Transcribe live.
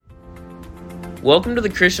Welcome to the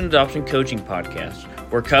Christian Adoption Coaching Podcast,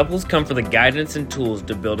 where couples come for the guidance and tools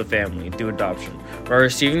to build a family through adoption, while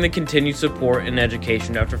receiving the continued support and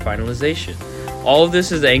education after finalization. All of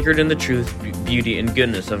this is anchored in the truth, beauty, and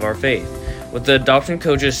goodness of our faith. With the adoption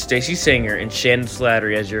coaches Stacy Sanger and Shannon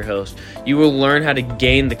Slattery as your host, you will learn how to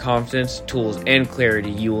gain the confidence, tools, and clarity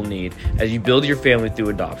you will need as you build your family through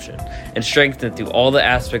adoption and strengthen through all the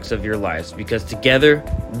aspects of your lives, because together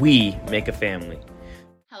we make a family.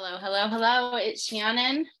 Hello. It's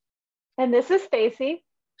Shannon. And this is Stacy.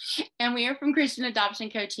 And we are from Christian Adoption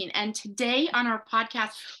Coaching. And today on our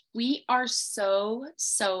podcast, we are so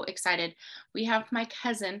excited. We have my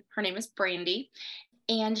cousin. Her name is Brandi.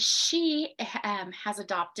 And she has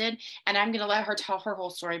adopted. And I'm going to let her tell her whole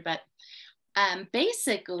story. But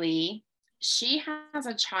basically, she has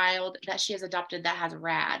a child that she has adopted that has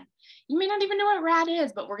RAD. You may not even know what RAD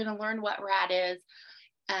is, but we're going to learn what RAD is.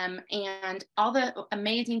 And all the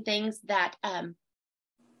amazing things that,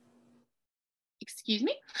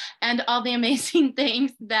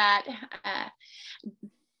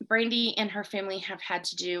 Brandi and her family have had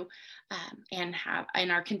to do and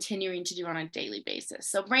are continuing to do on a daily basis.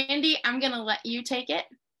 So Brandi, I'm going to let you take it.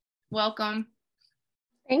 Welcome.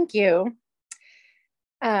 Thank you.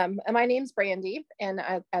 My name's Brandi, and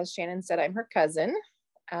as Shannon said, I'm her cousin.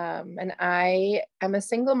 And I am a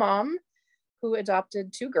single mom who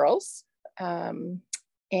adopted two girls.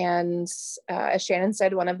 And as Shannon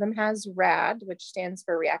said, one of them has RAD, which stands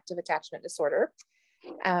for Reactive Attachment Disorder.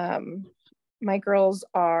 My girls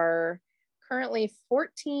are currently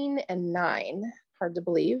 14 and 9, hard to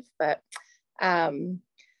believe, but the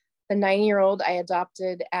 9-year-old I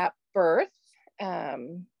adopted at birth out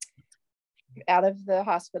of the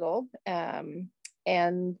hospital.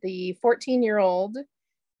 And the 14-year-old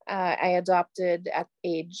I adopted at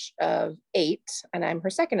the age of 8, and I'm her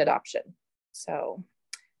second adoption. So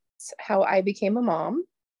it's how I became a mom.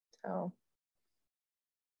 So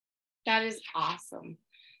that is awesome.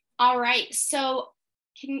 All right. So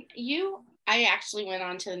I actually went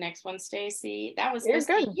on to the next one, Stacy. That was supposed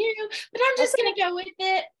to be you, but I'm just going to go with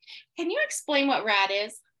it. Can you explain what RAD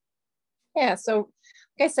is? Yeah. So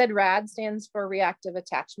like I said, RAD stands for Reactive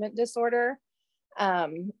Attachment Disorder.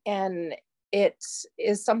 And it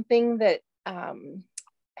is something that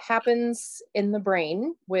happens in the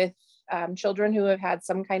brain with children who have had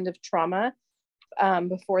some kind of trauma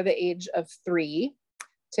before the age of 3,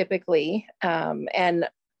 typically. And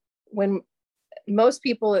when most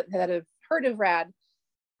people that have heard of RAD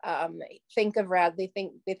think of RAD, they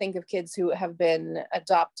think of kids who have been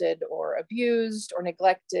adopted or abused or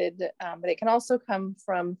neglected, but it can also come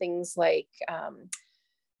from things like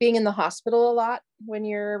being in the hospital a lot when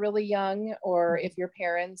you're really young, or if your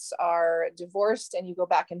parents are divorced and you go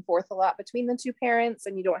back and forth a lot between the two parents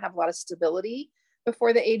and you don't have a lot of stability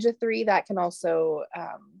before the age of 3, that can also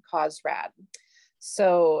cause RAD.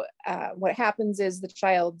 So what happens is the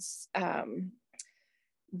child's,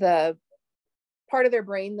 the part of their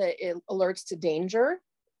brain that it alerts to danger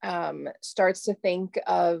starts to think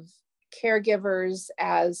of caregivers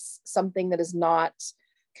as something that is not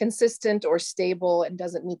consistent or stable and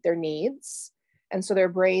doesn't meet their needs. And so their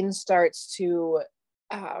brain starts to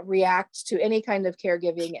react to any kind of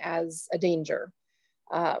caregiving as a danger.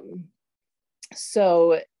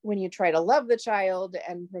 So when you try to love the child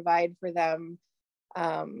and provide for them,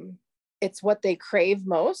 it's what they crave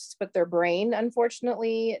most, but their brain,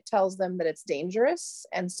 unfortunately, tells them that it's dangerous.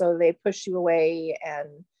 And so they push you away and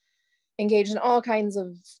engage in all kinds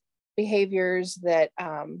of behaviors that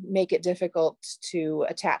make it difficult to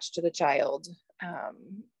attach to the child,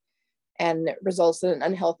 and results in an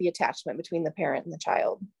unhealthy attachment between the parent and the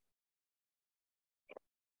child.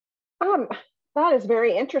 That is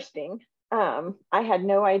very interesting. I had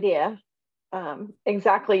no idea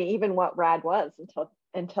exactly even what RAD was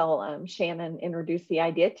until Shannon introduced the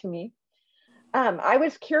idea to me. I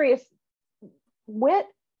was curious, what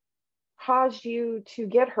caused you to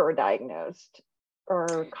get her diagnosed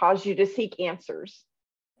or caused you to seek answers?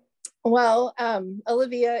 Well,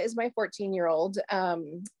 Olivia is my 14-year-old.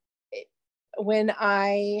 When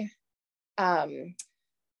I'd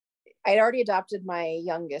already adopted my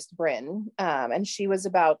youngest, Bryn, and she was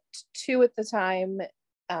about 2 at the time.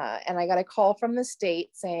 And I got a call from the state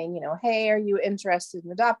saying, hey, are you interested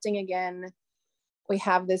in adopting again? We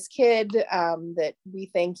have this kid that we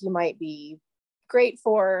think you might be great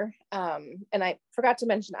for. And I forgot to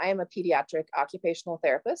mention, I am a pediatric occupational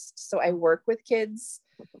therapist. So I work with kids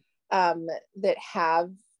that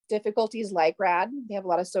have difficulties like RAD. They have a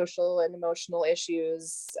lot of social and emotional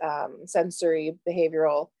issues, sensory,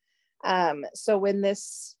 behavioral. So when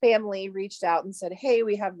this family reached out and said, hey,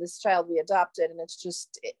 we have this child we adopted, and it's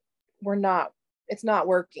just, we're not it's not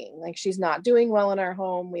working. Like, she's not doing well in our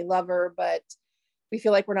home. We love her, but we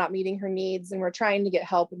feel like we're not meeting her needs, and we're trying to get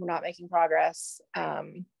help and we're not making progress.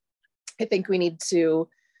 I think we need to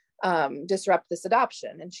disrupt this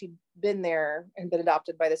adoption. And she'd been there and been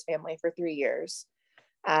adopted by this family for 3 years.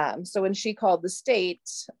 So when she called the state,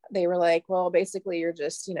 they were like, well, basically you're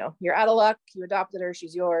just, you're out of luck. You adopted her.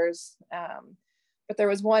 She's yours. But there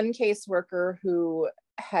was one caseworker who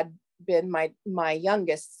had been my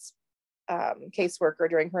youngest caseworker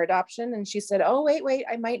during her adoption. And she said, oh, wait,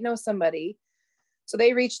 I might know somebody. So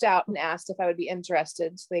they reached out and asked if I would be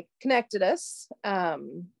interested. So they connected us.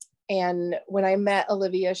 And when I met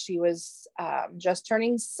Olivia, she was just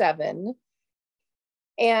turning 7.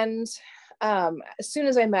 And as soon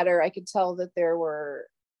as I met her, I could tell that there were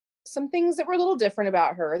some things that were a little different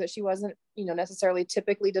about her, that she wasn't, necessarily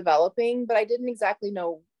typically developing, but I didn't exactly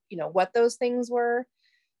know, what those things were.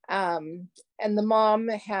 And the mom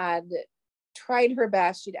had tried her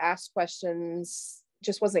best. She'd asked questions,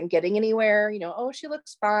 just wasn't getting anywhere. Oh, she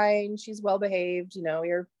looks fine. She's well behaved.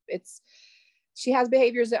 She has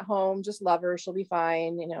behaviors at home. Just love her. She'll be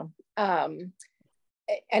fine.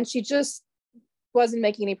 And she just wasn't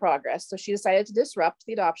making any progress. So she decided to disrupt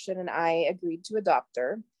the adoption, and I agreed to adopt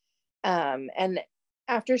her. And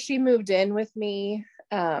after she moved in with me,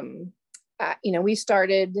 we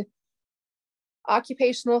started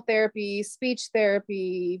occupational therapy, speech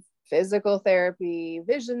therapy, physical therapy,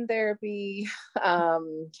 vision therapy,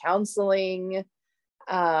 counseling.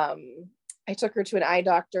 I took her to an eye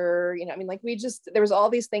doctor, there was all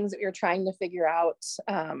these things that we were trying to figure out,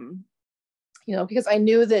 because I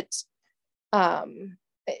knew that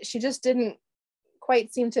she just didn't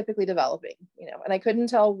quite seem typically developing, and I couldn't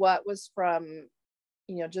tell what was from,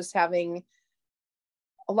 just having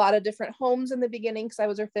a lot of different homes in the beginning, because I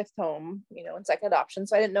was her 5th home, in second adoption.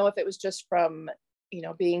 So I didn't know if it was just from,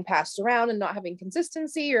 being passed around and not having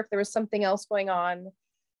consistency, or if there was something else going on.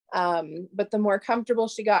 But the more comfortable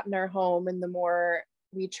she got in our home, and the more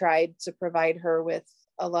we tried to provide her with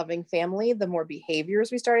a loving family, the more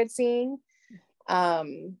behaviors we started seeing.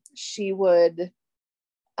 She was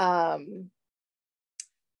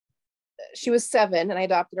 7 and I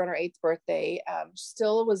adopted her on her 8th birthday.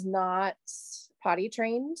 Still was not potty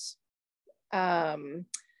trained.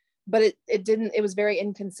 But it was very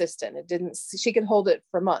inconsistent. She could hold it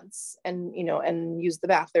for months and use the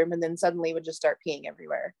bathroom, and then suddenly would just start peeing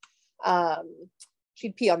everywhere.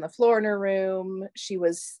 She'd pee on the floor in her room. She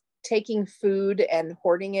was taking food and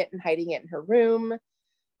hoarding it and hiding it in her room.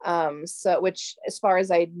 Which, as far as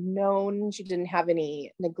I'd known, she didn't have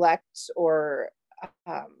any neglect or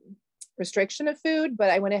restriction of food, but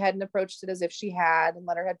I went ahead and approached it as if she had, and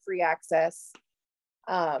let her have free access.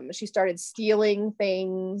 She started stealing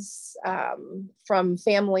things from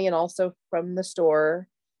family and also from the store.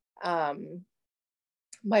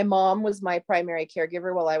 My mom was my primary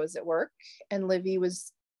caregiver while I was at work, and Livy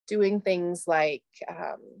was doing things like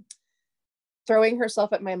throwing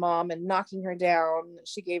herself at my mom and knocking her down.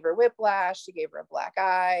 She gave her whiplash. She gave her a black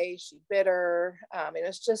eye. She bit her. It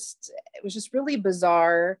was just really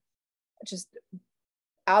bizarre, just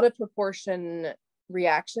out of proportion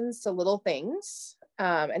reactions to little things.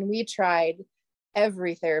 And we tried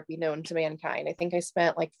every therapy known to mankind. I think I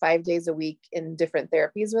spent like 5 days a week in different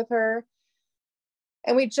therapies with her,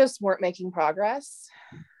 and we just weren't making progress.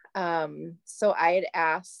 So I had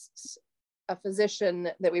asked a physician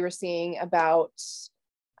that we were seeing about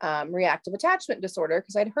reactive attachment disorder,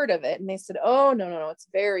 because I'd heard of it, and they said, oh, no, it's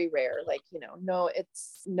very rare. Like, no,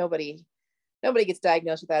 it's nobody gets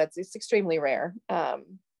diagnosed with that. It's extremely rare.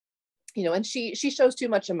 And she shows too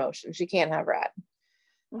much emotion. She can't have RAD.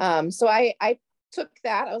 So I took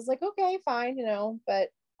that. I was like, okay, fine, but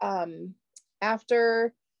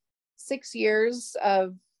after 6 years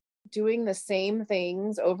of doing the same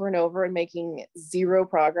things over and over and making zero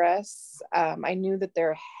progress, I knew that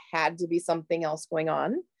there had to be something else going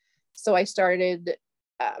on. So I started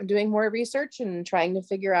doing more research and trying to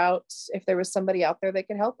figure out if there was somebody out there that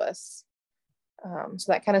could help us. So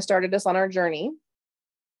that kind of started us on our journey.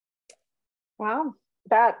 Wow.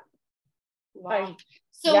 Wow.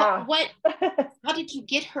 So yeah. How did you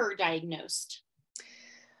get her diagnosed?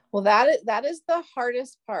 Well, that is the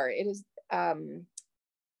hardest part. It is,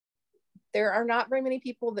 there are not very many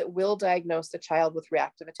people that will diagnose a child with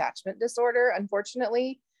reactive attachment disorder,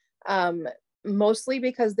 unfortunately, mostly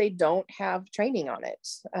because they don't have training on it.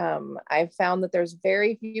 I've found that there's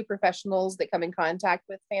very few professionals that come in contact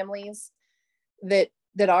with families that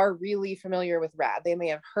are really familiar with RAD. They may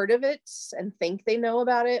have heard of it and think they know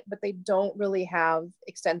about it, but they don't really have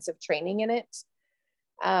extensive training in it.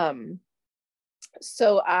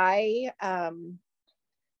 So I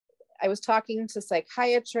I was talking to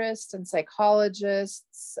psychiatrists and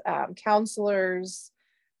psychologists, counselors,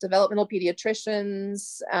 developmental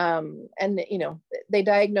pediatricians, and they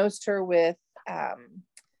diagnosed her with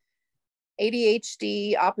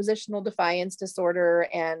ADHD, oppositional defiance disorder,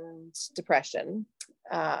 and depression.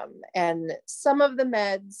 And some of the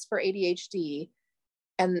meds for ADHD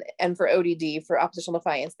and for ODD, for oppositional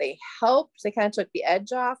defiance, they helped. They kind of took the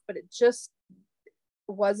edge off, but it just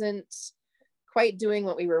wasn't quite doing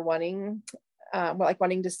what we were wanting,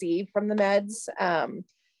 wanting to see from the meds.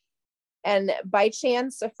 And by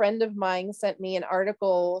chance, a friend of mine sent me an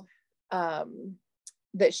article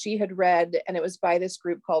that she had read, and it was by this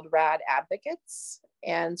group called RAD Advocates.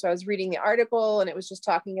 And so I was reading the article, and it was just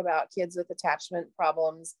talking about kids with attachment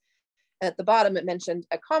problems. And at the bottom, it mentioned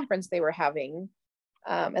a conference they were having.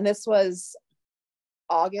 And this was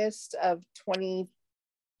August of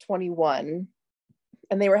 2021.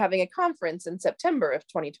 And they were having a conference in September of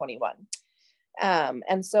 2021.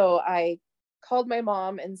 And so I called my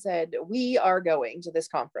mom and said, we are going to this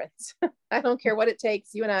conference. I don't care what it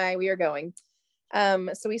takes. You and I, we are going.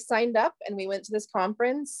 So we signed up and we went to this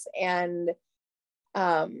conference, and,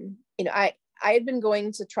 I had been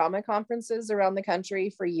going to trauma conferences around the country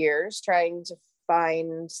for years, trying to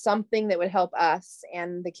find something that would help us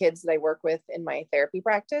and the kids that I work with in my therapy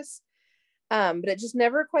practice. But it just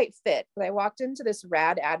never quite fit. But I walked into this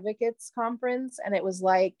RAD Advocates conference, and it was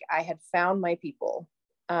like I had found my people.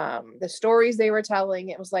 The stories they were telling,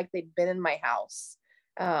 it was like they'd been in my house.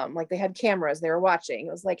 Like they had cameras, they were watching.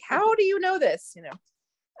 It was like, how do you know this?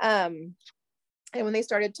 And when they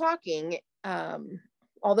started talking,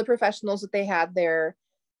 all the professionals that they had there,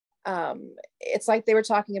 it's like they were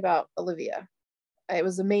talking about Olivia. It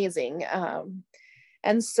was amazing.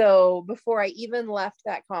 And so before I even left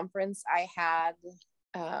that conference, I had,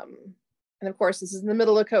 and of course this is in the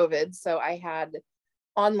middle of COVID, so I had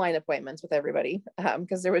online appointments with everybody,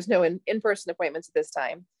 because there was no in-person appointments at this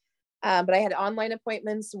time. But I had online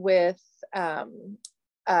appointments with a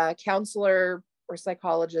counselor or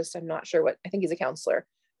psychologist. I'm not sure I think he's a counselor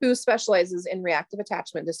who specializes in reactive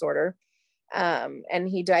attachment disorder. And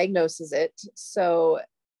he diagnoses it. So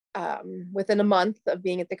within a month of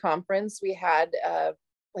being at the conference, we had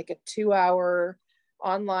like a 2-hour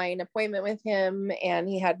online appointment with him, and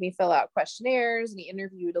he had me fill out questionnaires, and he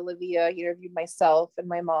interviewed Olivia, he interviewed myself and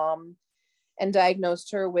my mom, and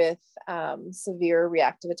diagnosed her with severe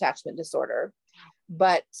reactive attachment disorder.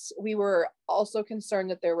 But we were also concerned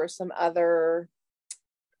that there were some other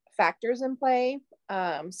factors in play.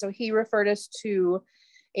 So he referred us to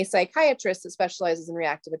a psychiatrist that specializes in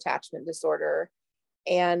reactive attachment disorder.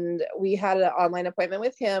 And we had an online appointment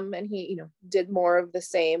with him, and he, did more of the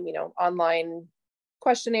same, online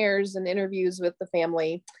questionnaires and interviews with the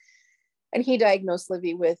family. And he diagnosed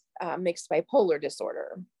Livy with mixed bipolar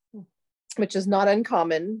disorder, which is not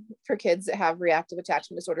uncommon for kids that have reactive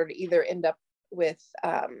attachment disorder to either end up with,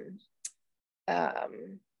 I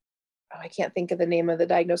can't think of the name of the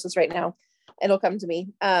diagnosis right now. It'll come to me.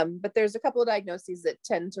 But there's a couple of diagnoses that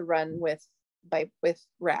tend to run with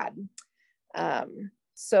RAD.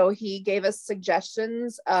 So he gave us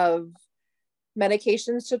suggestions of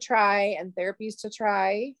medications to try and therapies to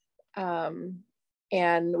try.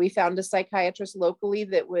 And we found a psychiatrist locally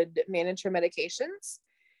that would manage her medications.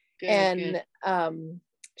 Good.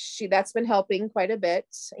 That's been helping quite a bit.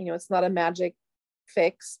 It's not a magic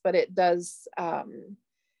fix, but it does.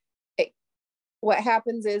 What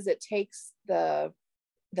happens is it takes the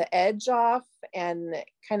edge off and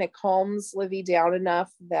kind of calms Livy down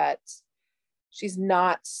enough that she's there's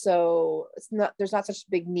not such a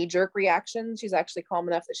big knee-jerk reaction. She's actually calm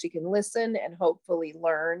enough that she can listen and hopefully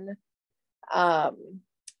learn.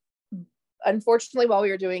 Unfortunately, while we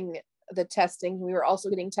were doing the testing, we were also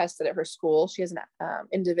getting tested at her school. She has an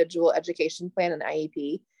individual education plan, an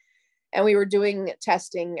IEP. And we were doing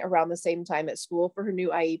testing around the same time at school for her new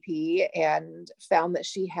IEP, and found that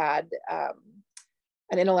she had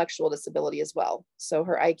an intellectual disability as well. So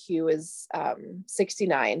her IQ is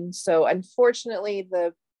 69. So unfortunately,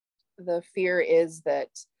 the fear is that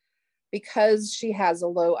because she has a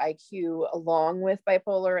low IQ along with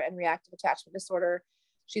bipolar and reactive attachment disorder,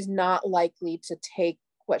 she's not likely to take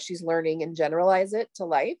what she's learning and generalize it to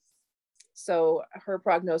life. So her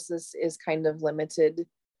prognosis is kind of limited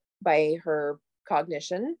by her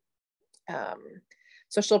cognition.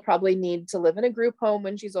 So she'll probably need to live in a group home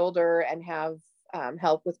when she's older and have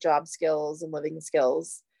help with job skills and living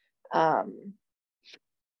skills. But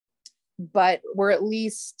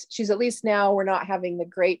she's at least now, we're not having the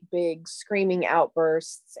great big screaming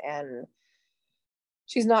outbursts, and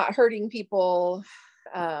she's not hurting people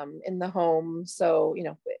in the home. So,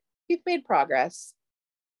 we've made progress.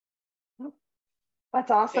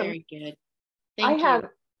 That's awesome. Very good. I Thank have, you.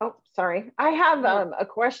 oh, sorry. I have No. a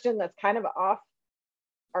question that's kind of off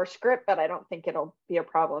our script, but I don't think it'll be a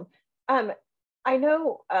problem. I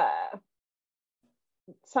know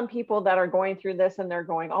some people that are going through this and they're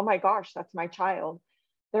going, oh my gosh, that's my child.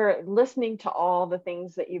 They're listening to all the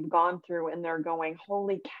things that you've gone through and they're going,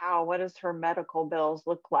 holy cow, what does her medical bills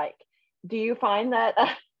look like? Do you find that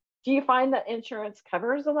insurance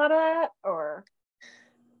covers a lot of that, or?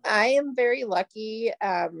 I am very lucky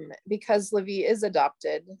because Livy is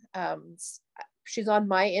adopted. She's on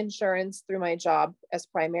my insurance through my job as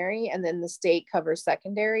primary, and then the state covers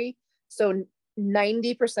secondary. So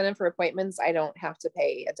 90% of her appointments, I don't have to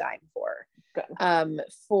pay a dime for. Good.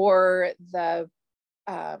 For the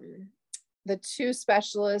two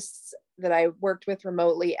specialists that I worked with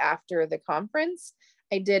remotely after the conference,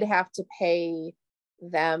 I did have to pay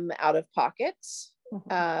them out of pocket.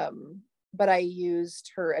 Mm-hmm. But I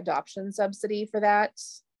used her adoption subsidy for that.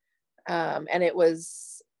 And it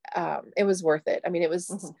was worth it. I mean, it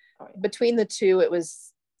was between the two, it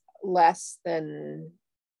was less than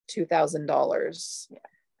 $2,000. Yeah.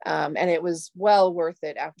 And it was well worth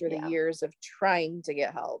it after the years of trying to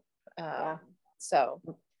get help. So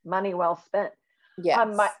money well spent. Yeah.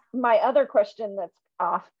 My other question that's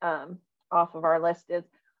off of our list is,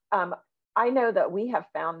 I know that we have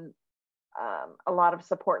found a lot of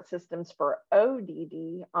support systems for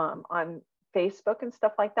ODD on Facebook and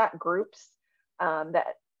stuff like that, groups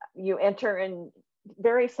that you enter in,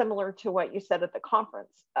 very similar to what you said at the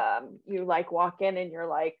conference. You like walk in and you're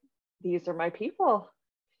like, these are my people.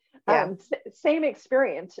 Yeah. Same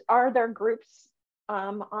experience. Are there groups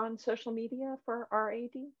on social media for RAD?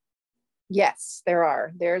 Yes, there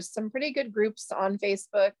are. There's some pretty good groups on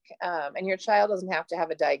Facebook, and your child doesn't have to have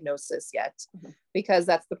a diagnosis yet, because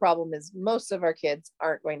that's the problem, is most of our kids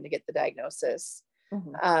aren't going to get the diagnosis.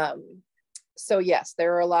 So yes,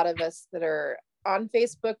 there are a lot of us that are on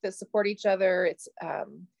Facebook that support each other. It's,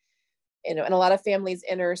 and a lot of families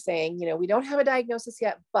enter saying, we don't have a diagnosis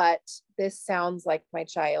yet, but this sounds like my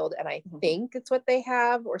child, and I think it's what they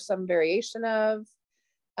have, or some variation of.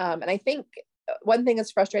 And I think one thing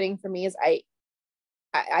that's frustrating for me is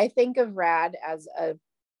I think of RAD as a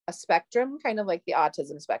spectrum, kind of like the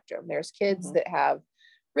autism spectrum. There's kids that have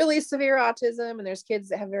really severe autism, and there's kids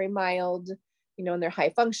that have very mild, and they're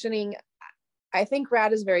high functioning. I think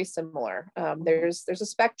RAD is very similar. There's a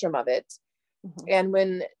spectrum of it. And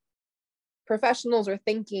when professionals are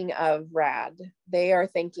thinking of RAD, they are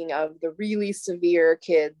thinking of the really severe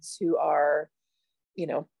kids who are,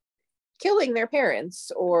 killing their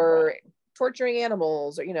parents or torturing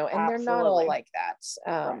animals, or, and they're not all like that.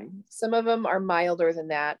 Some of them are milder than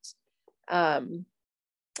that. And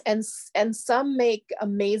some make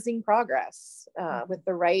amazing progress with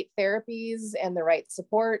the right therapies and the right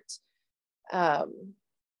support.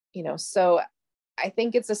 So I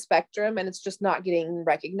think it's a spectrum, and it's just not getting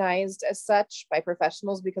recognized as such by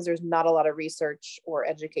professionals because there's not a lot of research or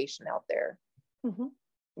education out there.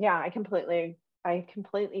 Yeah, I completely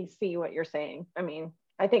see what you're saying. I mean,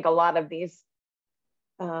 I think a lot of these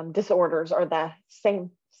disorders are the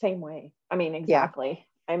same way. I mean, exactly.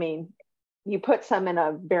 Yeah. I mean, you put some in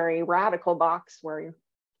a very radical box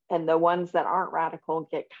and the ones that aren't radical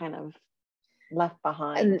get kind of left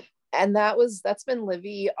behind. And that's been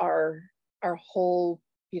Livy, our whole,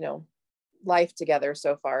 life together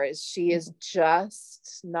so far, is she is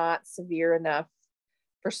just not severe enough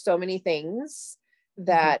for so many things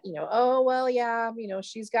that, oh, well, yeah,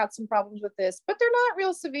 she's got some problems with this, but they're not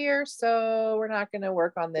real severe. So we're not going to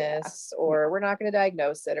work on this, or we're not going to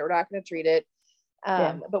diagnose it, or we're not going to treat it.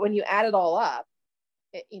 But when you add it all up,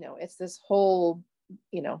 it's this whole,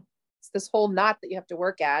 it's this whole knot that you have to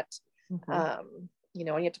work at. And you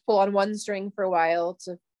have to pull on one string for a while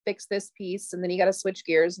to fix this piece, and then you got to switch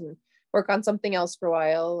gears and work on something else for a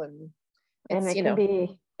while. And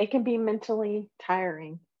it can be mentally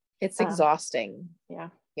tiring. It's exhausting.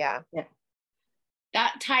 Yeah.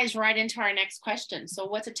 That ties right into our next question. So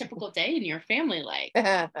what's a typical day in your family like?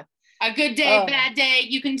 A good day, bad day?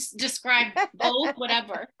 You can describe both,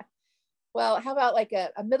 whatever. Well, how about like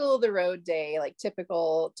a middle of the road day, like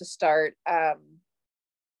typical to start?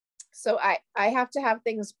 So I have to have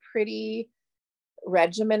things pretty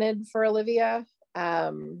regimented for Olivia.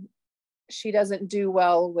 She doesn't do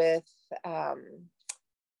well with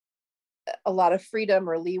a lot of freedom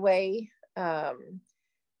or leeway.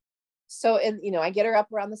 So, I get her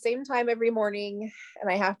up around the same time every morning,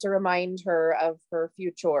 and I have to remind her of her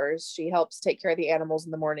few chores. She helps take care of the animals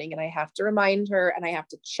in the morning, and I have to remind her, and I have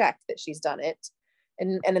to check that she's done it.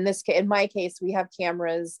 And in this case, in my case, we have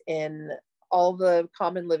cameras in all the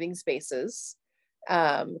common living spaces.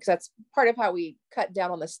 because that's part of how we cut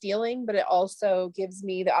down on the stealing, but it also gives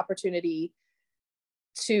me the opportunity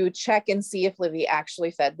to check and see if Livy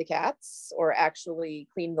actually fed the cats or actually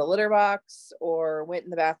cleaned the litter box or went in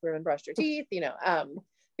the bathroom and brushed her teeth,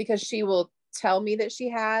 because she will tell me that she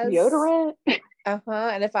has deodorant.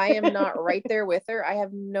 And if I am not right there with her, I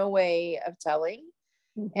have no way of telling.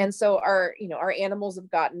 And so our animals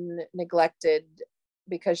have gotten neglected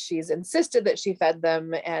because she's insisted that she fed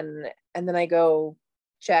them. And then I go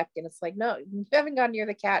check and it's like, no, you haven't gone near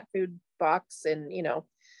the cat food box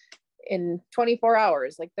in 24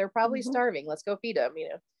 hours. Like, they're probably starving. Let's go feed them,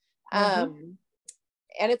 and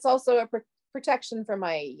it's also a protection for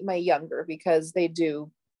my younger, because they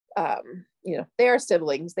do, they are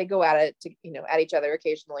siblings. They go at it at each other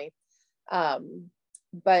occasionally.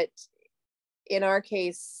 But in our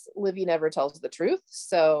case, Livy never tells the truth.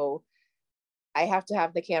 So I have to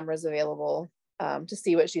have the cameras available to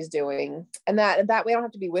see what she's doing. And that way I don't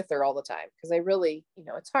have to be with her all the time, because I really,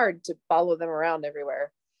 it's hard to follow them around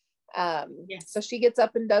everywhere. So she gets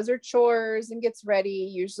up and does her chores and gets ready,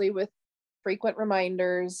 usually with frequent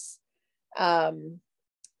reminders.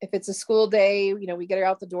 If it's a school day, we get her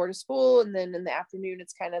out the door to school, and then in the afternoon,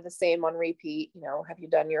 it's kind of the same on repeat. Have you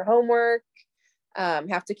done your homework?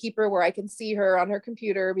 Have to keep her where I can see her on her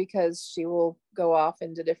computer, because she will go off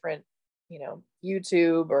into different,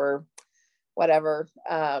 YouTube or whatever.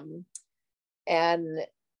 And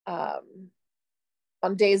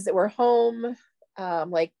on days that we're home,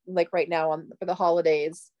 like right now for the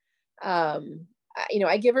holidays, I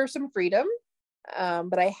give her some freedom,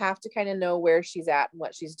 but I have to kind of know where she's at and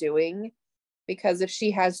what she's doing, because if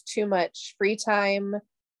she has too much free time,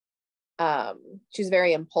 she's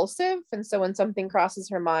very impulsive. And so when something crosses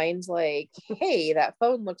her mind, like, hey, that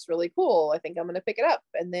phone looks really cool, I think I'm going to pick it up.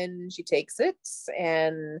 And then she takes it,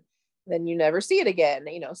 and then you never see it again,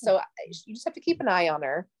 so you just have to keep an eye on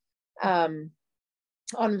her.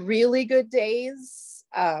 On really good days,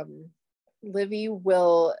 Livy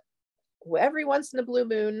will, every once in a blue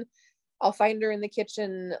moon, I'll find her in the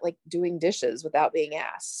kitchen, like doing dishes without being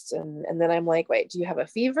asked. And then I'm like, wait, do you have a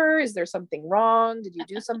fever? Is there something wrong? Did you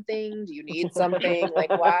do something? Do you need something?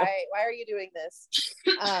 Like, why are you doing this?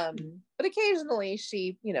 But occasionally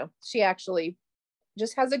she actually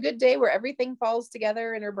just has a good day where everything falls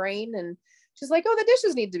together in her brain, and she's like, oh, the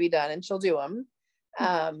dishes need to be done, and she'll do them.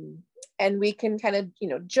 And we can kind of,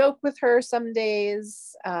 joke with her some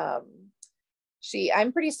days.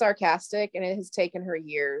 I'm pretty sarcastic, and it has taken her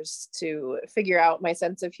years to figure out my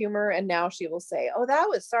sense of humor. And now she will say, oh, that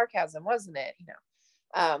was sarcasm, wasn't it?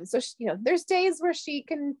 So there's days where she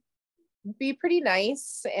can be pretty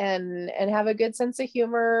nice and have a good sense of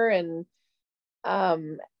humor, and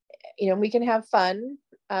we can have fun.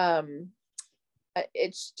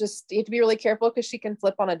 It's just, you have to be really careful, because she can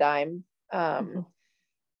flip on a dime.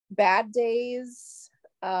 Bad days,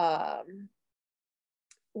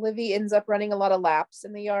 Livy ends up running a lot of laps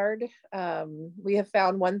in the yard. We have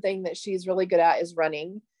found one thing that she's really good at is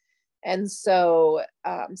running. And so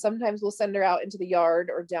sometimes we'll send her out into the yard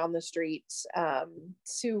or down the street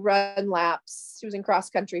to run laps. She was in cross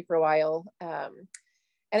country for a while. And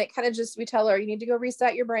it kind of just, we tell her, you need to go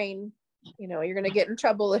reset your brain. You're going to get in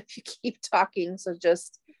trouble if you keep talking. So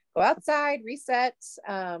just go outside, reset.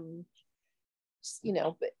 But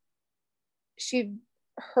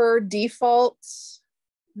her default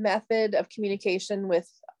method of communication with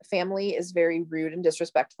family is very rude and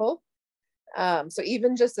disrespectful. So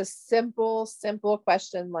even just a simple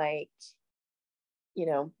question like,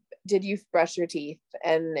 did you brush your teeth?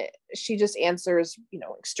 And she just answers,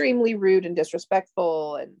 extremely rude and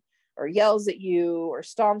disrespectful, or yells at you or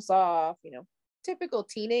stomps off, typical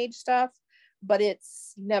teenage stuff, but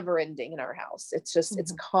it's never ending in our house. It's just,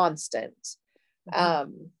 it's constant. I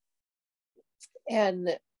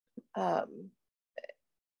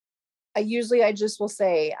just will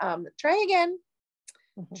say, try again,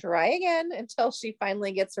 until she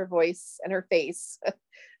finally gets her voice and her face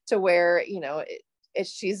to where,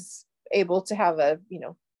 she's able to have a,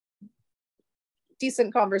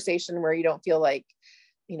 decent conversation where you don't feel like,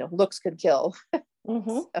 looks could kill.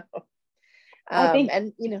 So,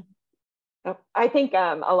 I think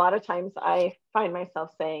a lot of times I find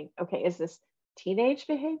myself saying, okay, is this teenage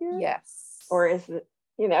behavior? Yes. Or is it,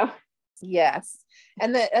 Yes.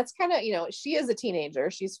 And that's kind of, she is a teenager.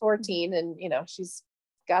 She's 14, and, she's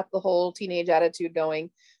got the whole teenage attitude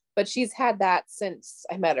going, but she's had that since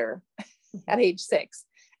I met her at age 6.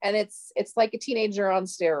 And it's like a teenager on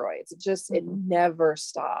steroids. It never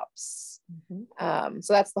stops. So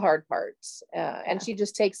that's the hard part. And she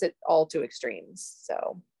just takes it all to extremes.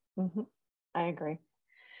 So I agree.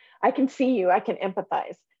 I can see you. I can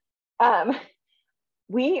empathize.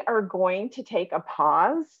 we are going to take a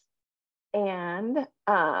pause, and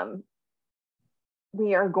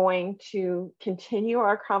we are going to continue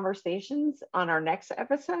our conversations on our next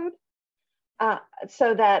episode,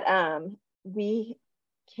 so that we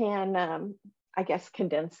can, I guess,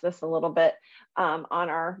 condense this a little bit on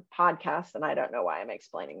our podcast. And I don't know why I'm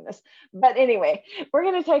explaining this, but anyway, we're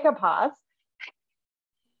going to take a pause,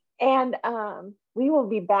 and we will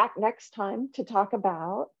be back next time to talk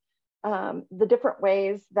about the different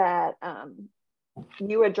ways that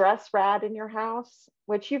you address RAD in your house,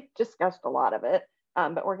 which you've discussed a lot of it,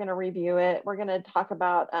 but we're going to review it. We're going to talk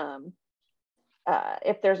about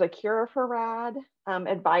if there's a cure for RAD,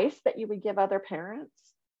 advice that you would give other parents.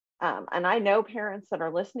 And I know parents that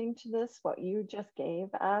are listening to this, what you just gave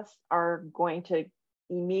us, are going to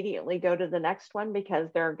immediately go to the next one, because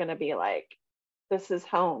they're going to be like, this is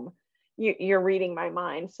home. You're reading my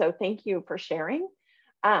mind. So thank you for sharing.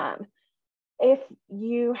 If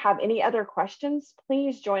you have any other questions,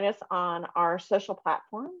 please join us on our social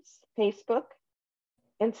platforms, Facebook,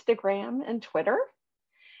 Instagram, and Twitter,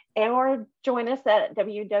 or join us at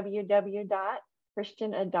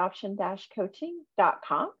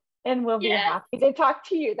www.christianadoption-coaching.com, and we'll be happy to talk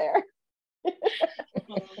to you there.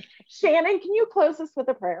 Shannon, can you close us with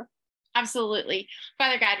a prayer? Absolutely.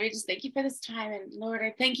 Father God, we just thank you for this time. And Lord,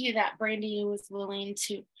 I thank you that Brandi was willing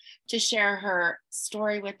to share her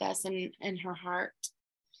story with us and her heart.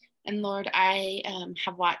 And Lord, I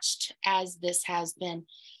have watched as this has been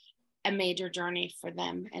a major journey for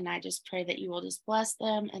them. And I just pray that you will just bless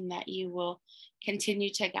them, and that you will continue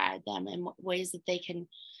to guide them in ways that they can,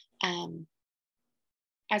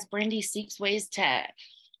 as Brandi seeks ways to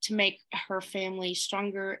make her family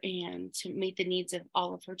stronger and to meet the needs of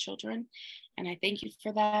all of her children. And I thank you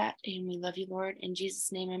for that. And we love you, Lord. In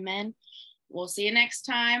Jesus' name, amen. We'll see you next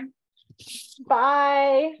time.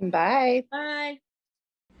 Bye. Bye. Bye.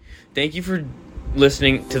 Thank you for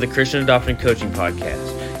listening to the Christian Adoption Coaching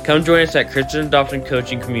Podcast. Come join us at Christian Adoption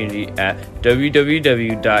Coaching Community at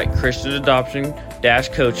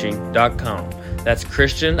www.christianadoption-coaching.com. That's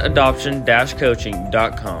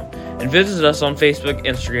christianadoption-coaching.com. And visit us on Facebook,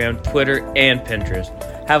 Instagram, Twitter, and Pinterest.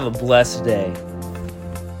 Have a blessed day.